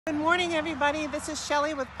Good morning, everybody. This is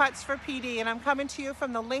Shelley with Putts for PD, and I'm coming to you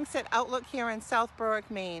from the Links at Outlook here in South Berwick,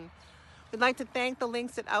 Maine. We'd like to thank the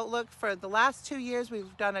Links at Outlook. For the last 2 years,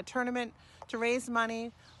 we've done a tournament to raise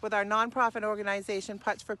money with our nonprofit organization,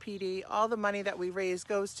 Putts for PD. All the money that we raise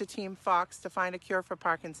goes to Team Fox to find a cure for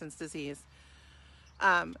Parkinson's disease.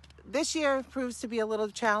 This year proves to be a little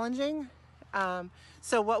challenging.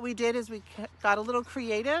 So what we did is we got a little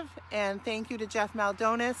creative, and thank you to Jeff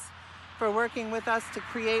Maldonis for working with us to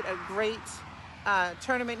create a great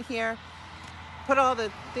tournament here. Put all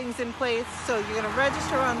the things in place. So you're going to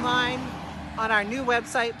register online on our new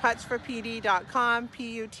website, puttsforpd.com,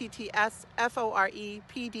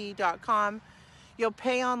 puttsforepd.com. You'll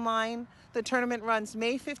pay online. The tournament runs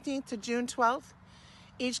May 15th to June 12th.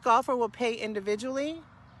 Each golfer will pay individually,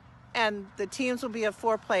 and the teams will be of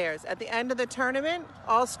 4 players. At the end of the tournament,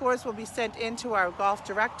 all scores will be sent in to our golf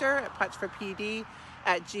director at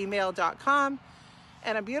puttsforpd@gmail.com,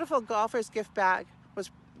 and a beautiful golfer's gift bag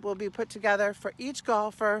will be put together for each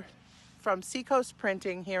golfer from Seacoast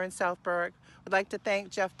Printing here in South Berwick. We'd like to thank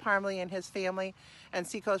Jeff Parmley and his family and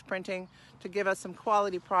Seacoast Printing to give us some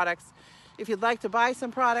quality products. If you'd like to buy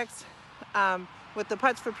some products with the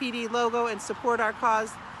Putts for PD logo and support our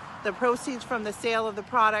cause, the proceeds from the sale of the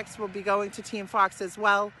products will be going to Team Fox as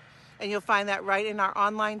well, and you'll find that right in our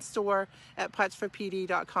online store at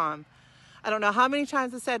puttsforpd.com. I don't know how many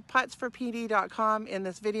times I said puttsforpd.com in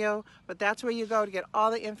this video, but that's where you go to get all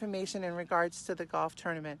the information in regards to the golf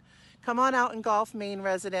tournament. Come on out and golf, Maine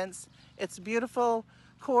residents. It's a beautiful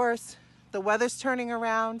course. The weather's turning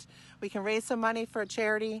around. We can raise some money for a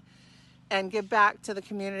charity and give back to the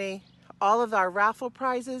community. All of our raffle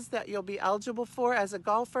prizes that you'll be eligible for as a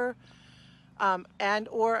golfer and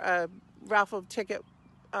or a raffle ticket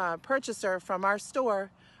purchaser from our store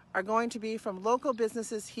are going to be from local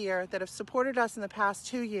businesses here that have supported us in the past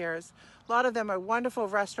 2 years. A lot of them are wonderful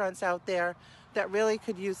restaurants out there that really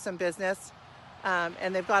could use some business,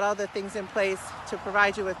 and they've got all the things in place to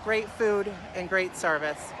provide you with great food and great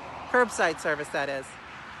service, curbside service that is.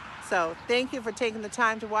 So thank you for taking the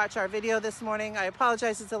time to watch our video this morning. I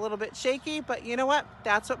apologize it's a little bit shaky, but you know what?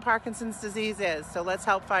 That's what Parkinson's disease is, so let's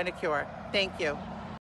help find a cure. Thank you.